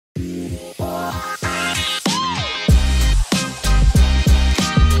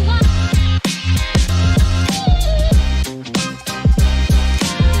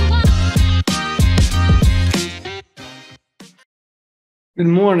Good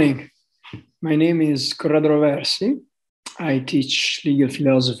morning. My name is Corrado Roversi. I teach legal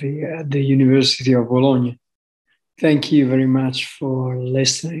philosophy at the University of Bologna. Thank you very much for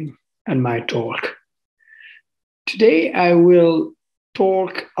listening at my talk. Today I will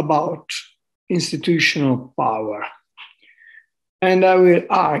talk about institutional power. And I will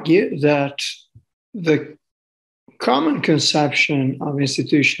argue that the common conception of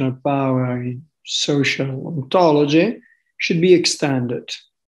institutional power in social ontology should be extended.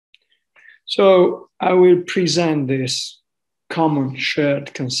 So I will present this common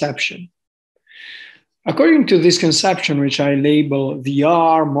shared conception. According to this conception, which I label the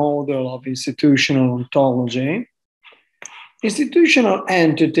R model of institutional ontology, institutional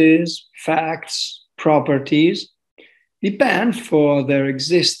entities, facts, properties depend for their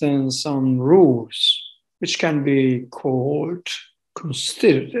existence on rules, which can be called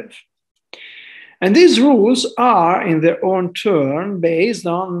constitutive. And these rules are, in their own turn, based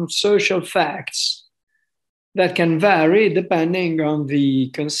on social facts that can vary depending on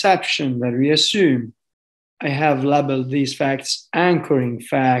the conception that we assume. I have labeled these facts anchoring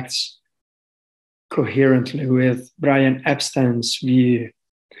facts coherently with Brian Epstein's view.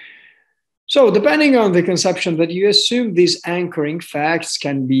 So, depending on the conception that you assume, these anchoring facts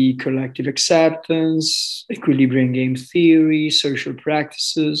can be collective acceptance, equilibrium game theory, social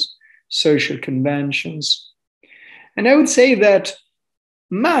practices, social conventions. And I would say that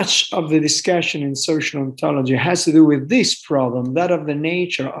much of the discussion in social ontology has to do with this problem, that of the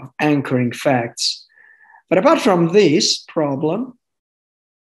nature of anchoring facts. But apart from this problem,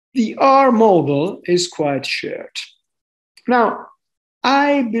 the R model is quite shared. Now,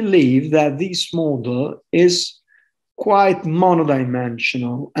 I believe that this model is quite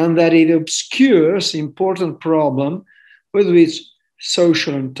monodimensional and that it obscures important problem with which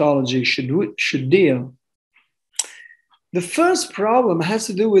social ontology should deal. The first problem has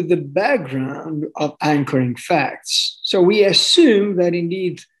to do with the background of anchoring facts. So we assume that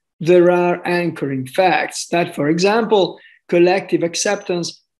indeed there are anchoring facts, that, for example, collective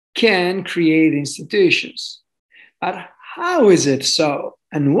acceptance can create institutions. But how is it so?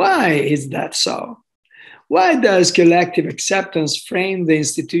 And why is that so? Why does collective acceptance frame the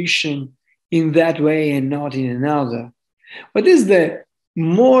institution in that way and not in another? What is the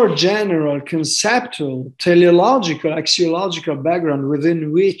more general, conceptual, teleological, axiological background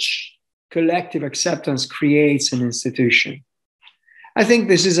within which collective acceptance creates an institution? I think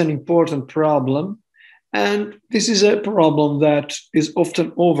this is an important problem, and this is a problem that is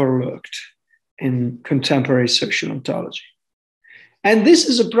often overlooked in contemporary social ontology. And this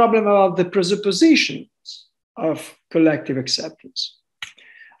is a problem about the presuppositions of collective acceptance.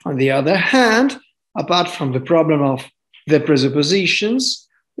 On the other hand, apart from the problem of the presuppositions,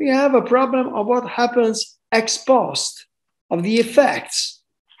 we have a problem of what happens ex post, of the effects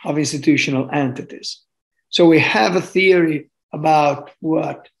of institutional entities. So we have a theory about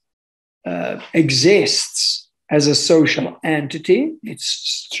what exists as a social entity, its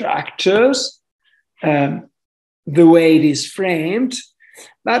structures, the way it is framed,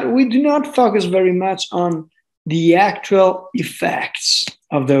 but we do not focus very much on the actual effects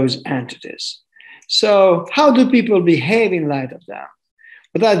of those entities. So how do people behave in light of them?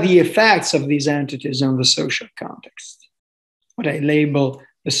 What are the effects of these entities on the social context? What I label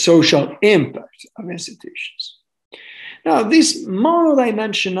the social impact of institutions. Now, this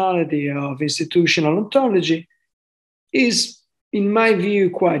monodimensionality of institutional ontology is, in my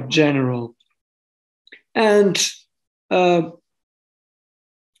view, quite general. And when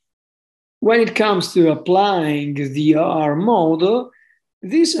it comes to applying the R model,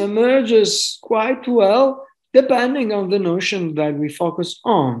 this emerges quite well depending on the notion that we focus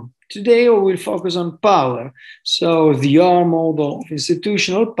on. Today, we will focus on power. So the R model of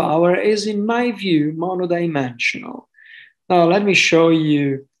institutional power is, in my view, monodimensional. Now, let me show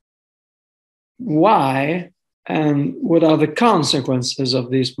you why and what are the consequences of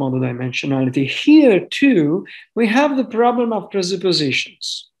this monodimensionality. Here, too, we have the problem of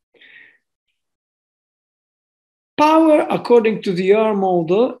presuppositions. Power, according to the R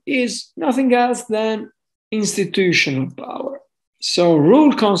model, is nothing else than institutional power. So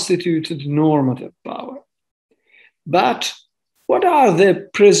rule constituted normative power. But what are the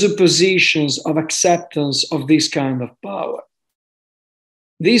presuppositions of acceptance of this kind of power?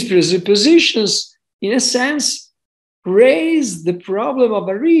 These presuppositions, in a sense, raise the problem of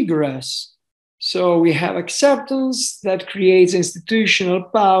a regress. So we have acceptance that creates institutional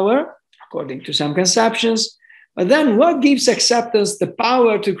power, according to some conceptions. But then what gives acceptance the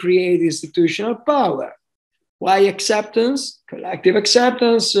power to create institutional power? Why acceptance? Collective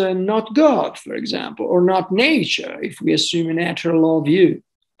acceptance, not God, for example, or not nature, if we assume a natural law view.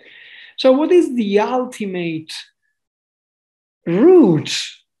 So what is the ultimate root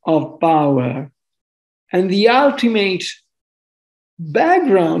of power and the ultimate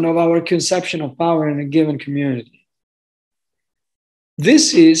background of our conception of power in a given community?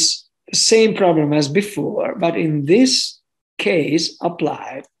 This is the same problem as before, but in this case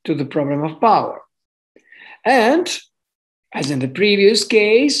applied to the problem of power. And as in the previous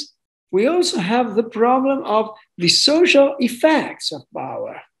case, we also have the problem of the social effects of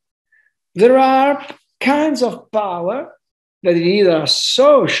power. There are kinds of power that either are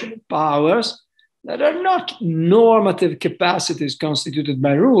social powers that are not normative capacities constituted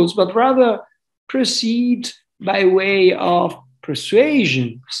by rules, but rather proceed by way of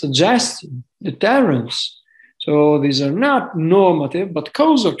persuasion, suggestion, deterrence. So these are not normative, but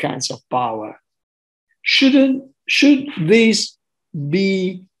causal kinds of power. Should these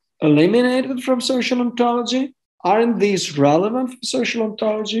be eliminated from social ontology? Aren't these relevant for social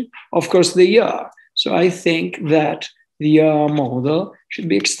ontology? Of course they are. So I think that the model should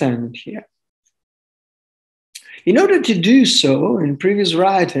be extended here. In order to do so, in previous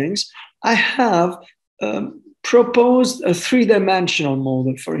writings, I have proposed a three-dimensional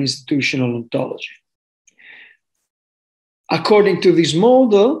model for institutional ontology. According to this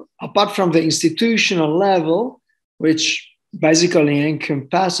model, apart from the institutional level, which basically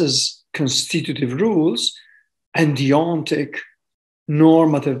encompasses constitutive rules and deontic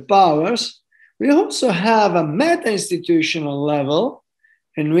normative powers, we also have a meta-institutional level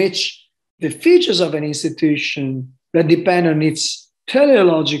in which the features of an institution that depend on its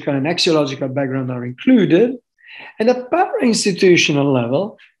teleological and axiological background are included, and a para-institutional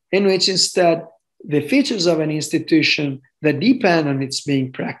level in which instead the features of an institution that depend on its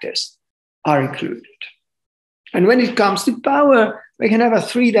being practiced are included. And when it comes to power, we can have a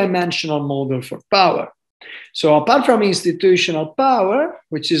three-dimensional model for power. So apart from institutional power,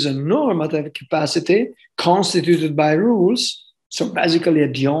 which is a normative capacity constituted by rules, so basically a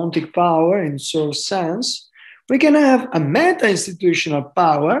deontic power in source sense, we can have a meta-institutional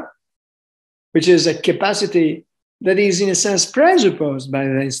power, which is a capacity that is in a sense presupposed by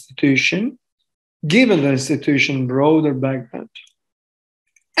the institution, given the institution's broader background,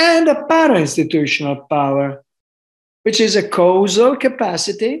 and a para-institutional power, which is a causal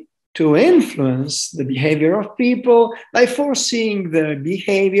capacity to influence the behavior of people by foreseeing their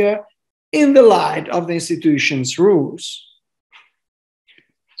behavior in the light of the institution's rules.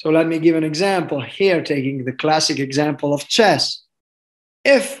 So let me give an example here, taking the classic example of chess.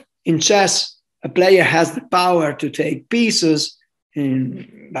 If in chess a player has the power to take pieces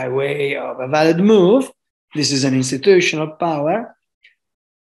by way of a valid move, this is an institutional power,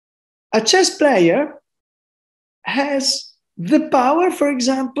 a chess player has the power, for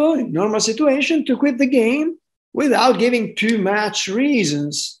example, in normal situation, to quit the game without giving too much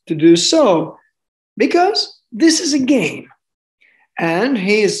reasons to do so, because this is a game. And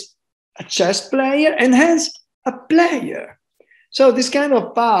he's a chess player and hence a player. So this kind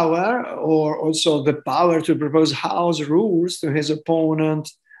of power, or also the power to propose house rules to his opponent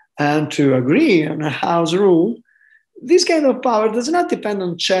and to agree on a house rule, this kind of power does not depend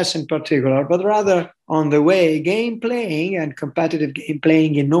on chess in particular, but rather on the way game playing and competitive game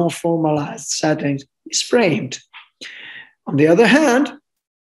playing in non-formalized settings is framed. On the other hand,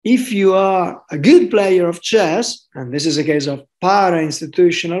 if you are a good player of chess, and this is a case of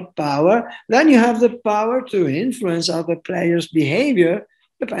para-institutional power, then you have the power to influence other players' behavior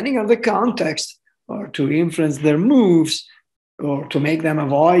depending on the context, or to influence their moves, or to make them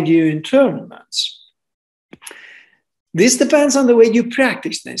avoid you in tournaments. This depends on the way you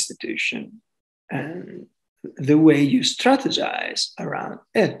practice the institution and the way you strategize around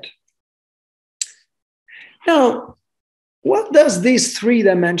it. Now, what does this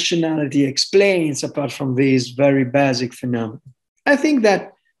three-dimensionality explain apart from these very basic phenomena? I think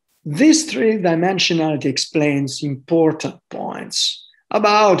that this three-dimensionality explains important points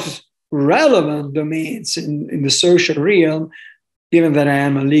about relevant domains in the social realm. Given that I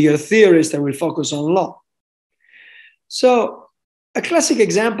am a legal theorist, I will focus on law. So a classic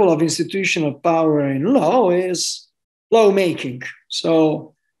example of institutional power in law is lawmaking.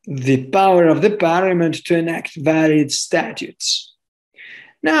 So the power of the parliament to enact valid statutes.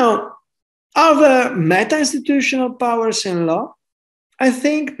 Now, are there meta-institutional powers in law? I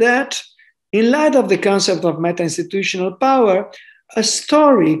think that in light of the concept of meta-institutional power, a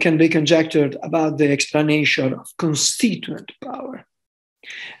story can be conjectured about the explanation of constituent power.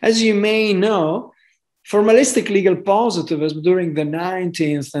 As you may know, formalistic legal positivism during the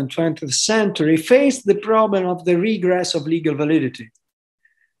 19th and 20th century faced the problem of the regress of legal validity.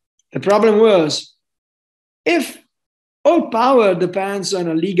 The problem was, if all power depends on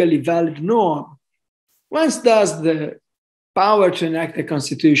a legally valid norm, whence does the power to enact the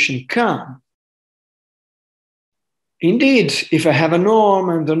Constitution come? Indeed, if I have a norm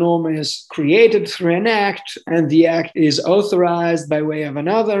and the norm is created through an act and the act is authorized by way of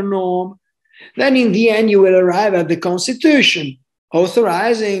another norm, then in the end you will arrive at the Constitution,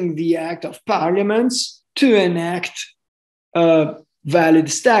 authorizing the act of parliaments to enact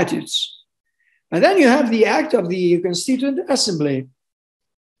valid statutes. And then you have the act of the Constituent Assembly.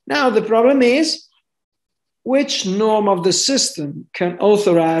 Now the problem is, which norm of the system can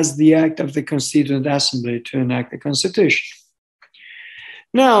authorize the act of the Constituent Assembly to enact the Constitution?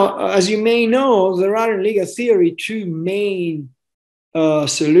 Now, as you may know, there are in legal theory two main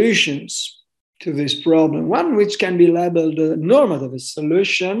solutions to this problem. One which can be labeled a normative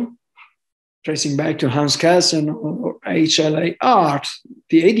solution, tracing back to Hans Kelsen or H.L.A. Hart.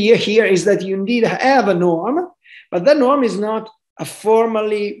 The idea here is that you indeed have a norm, but that norm is not a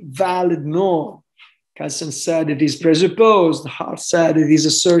formally valid norm. Kelsen said it is presupposed, Hart said it is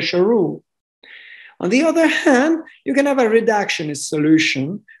a social rule. On the other hand, you can have a reductionist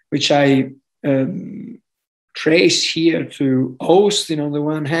solution, which I trace here to Austin on the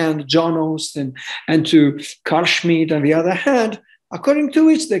one hand, John Austin, and to Carl Schmitt on the other hand, according to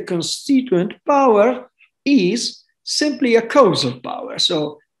which the constituent power is simply a causal power.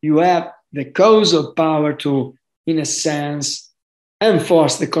 So you have the causal power to, in a sense,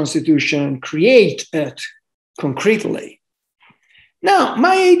 enforce the Constitution and create it concretely. Now,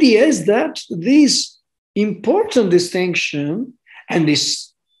 my idea is that this important distinction and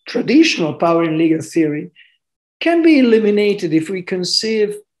this traditional power in legal theory can be eliminated if we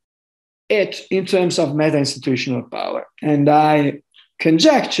conceive it in terms of meta-institutional power. And I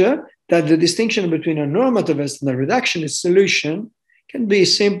conjecture that the distinction between a normativist and a reductionist solution can be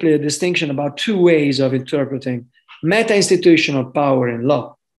simply a distinction about two ways of interpreting meta-institutional power in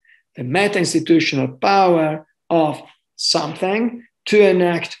law. The meta-institutional power of something to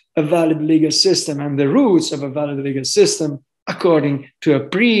enact a valid legal system and the rules of a valid legal system according to a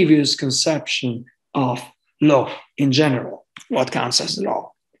previous conception of law in general. What counts as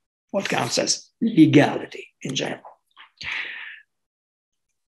law? What counts as legality in general?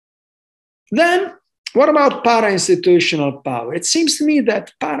 Then, what about para-institutional power? It seems to me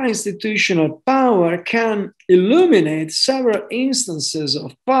that para-institutional power can illuminate several instances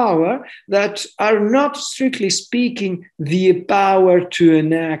of power that are not, strictly speaking, the power to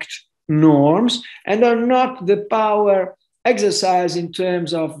enact norms and are not the power exercised in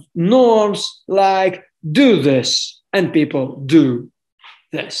terms of norms like do this and people do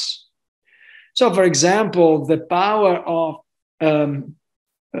this. So, for example, the power of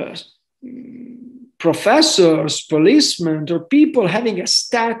professors, policemen, or people having a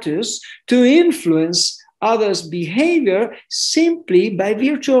status to influence others' behavior simply by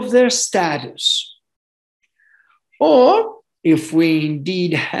virtue of their status. Or if we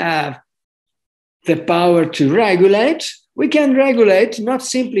indeed have the power to regulate, we can regulate not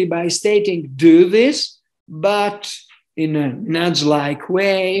simply by stating do this, but in a nudge-like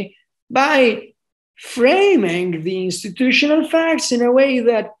way, by framing the institutional facts in a way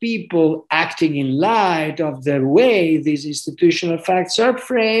that people acting in light of the way these institutional facts are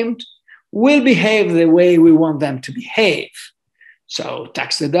framed will behave the way we want them to behave. So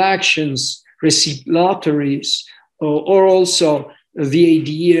tax deductions, receipt lotteries, or also the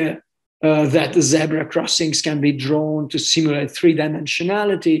idea that the zebra crossings can be drawn to simulate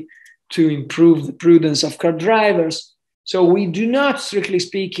three-dimensionality to improve the prudence of car drivers. So we do not, strictly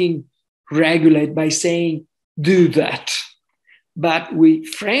speaking, regulate by saying, do that. But we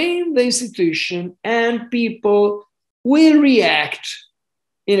frame the institution and people will react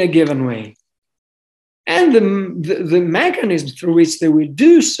in a given way. And the mechanism through which they will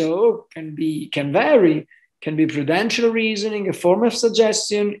do so can vary, can be prudential reasoning, a form of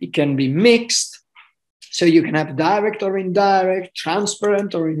suggestion, it can be mixed. So you can have direct or indirect,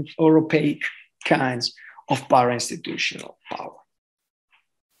 transparent or opaque kinds of para-institutional power.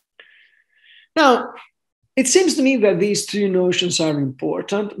 Now, it seems to me that these two notions are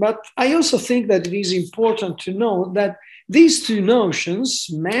important, but I also think that it is important to know that these two notions,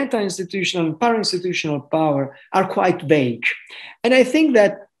 meta-institutional and para-institutional power, are quite vague. And I think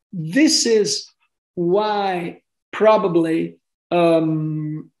that this is why probably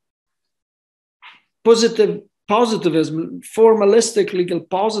positivism, formalistic legal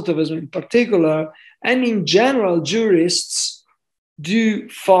positivism in particular, and in general jurists do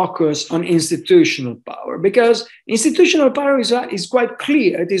focus on institutional power, because institutional power is quite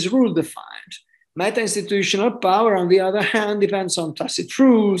clear. It is rule defined. Meta-institutional power, on the other hand, depends on tacit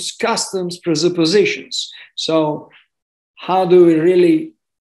rules, customs, presuppositions. So how do we really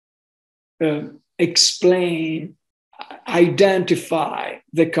explain, identify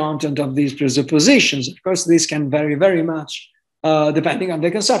the content of these presuppositions? Of course, this can vary very much depending on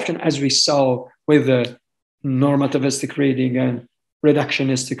the conception, as we saw with the normativistic reading and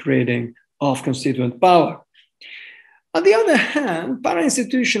reductionistic reading of constituent power. On the other hand,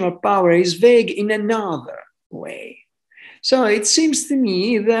 para-institutional power is vague in another way. So it seems to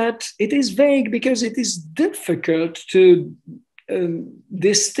me that it is vague because it is difficult to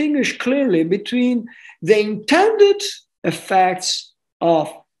distinguish clearly between the intended effects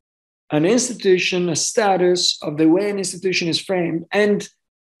of an institution, a status, of the way an institution is framed, and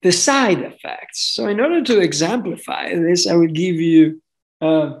the side effects. So in order to exemplify this, I will give you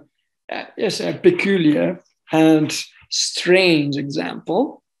a peculiar and strange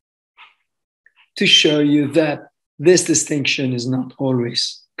example to show you that this distinction is not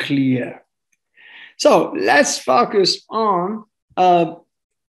always clear. So let's focus on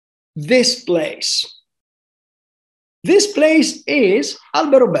this place. This place is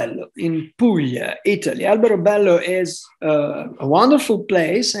Alberobello in Puglia, Italy. Alberobello is a wonderful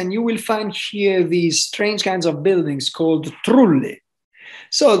place, and you will find here these strange kinds of buildings called trulli.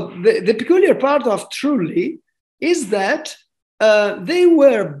 So the peculiar part of trulli is that they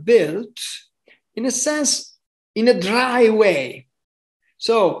were built, in a sense, in a dry way.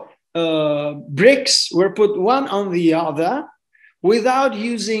 So bricks were put one on the other without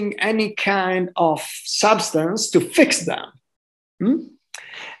using any kind of substance to fix them.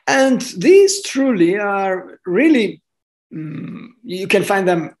 And these truly are really, you can find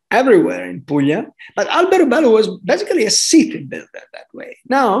them everywhere in Puglia, but Alberobello was basically a city built that way.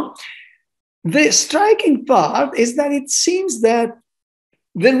 Now, the striking part is that it seems that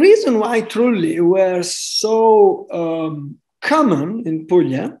the reason why trulli were so common in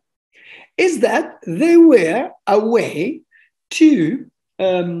Puglia is that they were a way to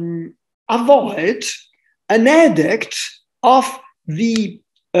avoid an edict of the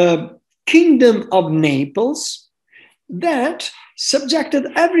Kingdom of Naples that subjected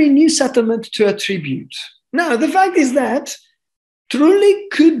every new settlement to a tribute. Now, the fact is that Trulli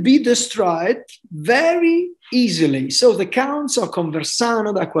could be destroyed very easily. So the counts of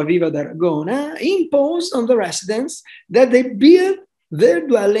Conversano, d'Acquaviva, d'Aragona imposed on the residents that they build their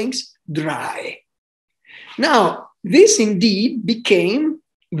dwellings dry. Now, this indeed became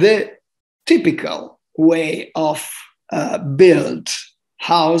the typical way of build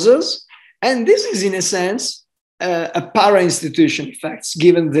houses. And this is, in a sense, a para-institution effect,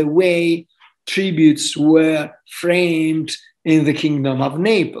 given the way tributes were framed in the Kingdom of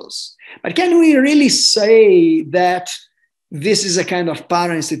Naples. But can we really say that this is a kind of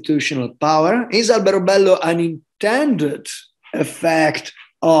para-institutional power? Is Alberobello an intended effect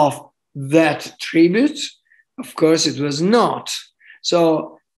of that tribute? Of course, it was not.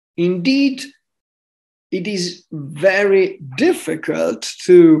 So, indeed, it is very difficult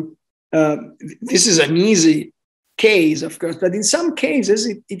to, this is an easy case, of course, but in some cases,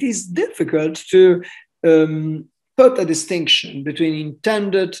 it is difficult to put a distinction between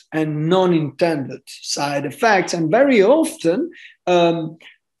intended and non-intended side effects. And very often,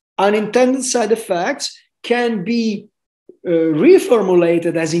 unintended side effects can be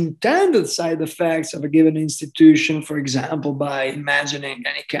reformulated as intended side effects of a given institution, for example, by imagining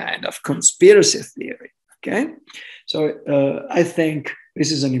any kind of conspiracy theory. Okay, so I think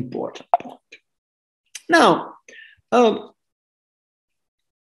this is an important point. Now,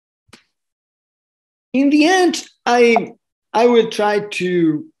 in the end, I will try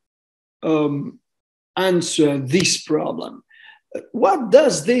to answer this problem. What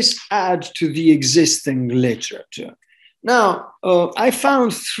does this add to the existing literature? Now, I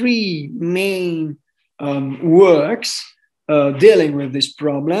found three main works dealing with this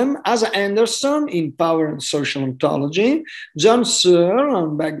problem: Asa Anderson in Power and Social Ontology, John Searle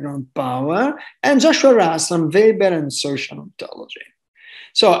on Background Power, and Joshua Russ on Weber and Social Ontology.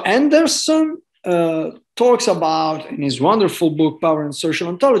 So Anderson talks about, in his wonderful book, Power and Social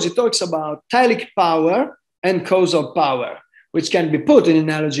Ontology, talks about telic power and causal power, which can be put in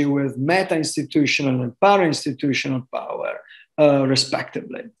analogy with meta-institutional and para-institutional power,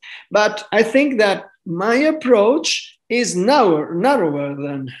 respectively. But I think that my approach is narrower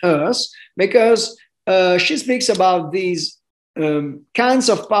than hers, because she speaks about these kinds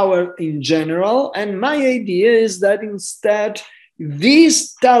of power in general, and my idea is that instead,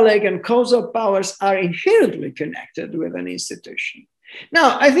 these telic and causal powers are inherently connected with an institution.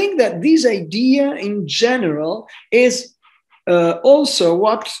 Now, I think that this idea in general is also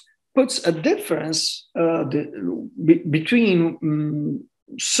what puts a difference between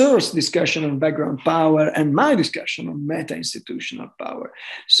Searle's discussion on background power and my discussion on meta-institutional power.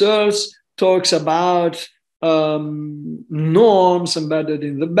 Searle talks about norms embedded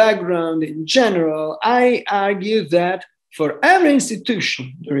in the background in general. I argue that for every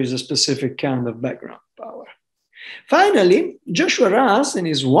institution, there is a specific kind of background power. Finally, Joshua Russ, in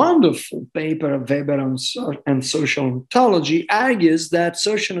his wonderful paper, Weber and Social Ontology, argues that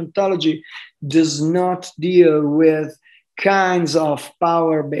social ontology does not deal with kinds of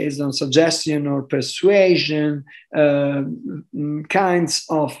power based on suggestion or persuasion, kinds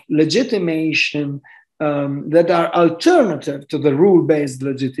of legitimation that are alternative to the rule-based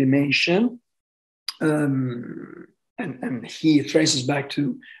legitimation. And he traces back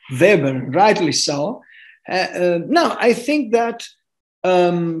to Weber, rightly so. Now, I think that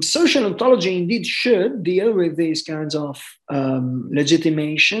social ontology indeed should deal with these kinds of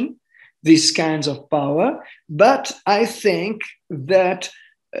legitimation, these kinds of power, but I think that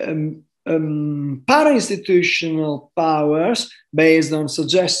para-institutional powers based on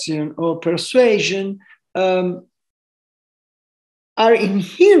suggestion or persuasion are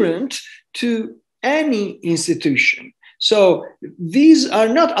inherent to any institution. So these are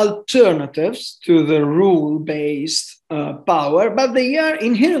not alternatives to the rule-based power, but they are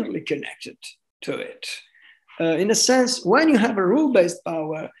inherently connected to it. In a sense, when you have a rule-based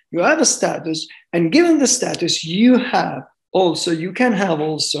power, you have a status, and given the status, you can have also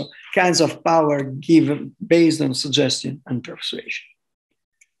kinds of power given based on suggestion and persuasion.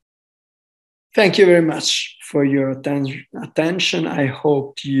 Thank you very much for your attention. I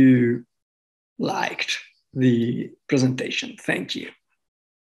hope you liked the presentation. Thank you.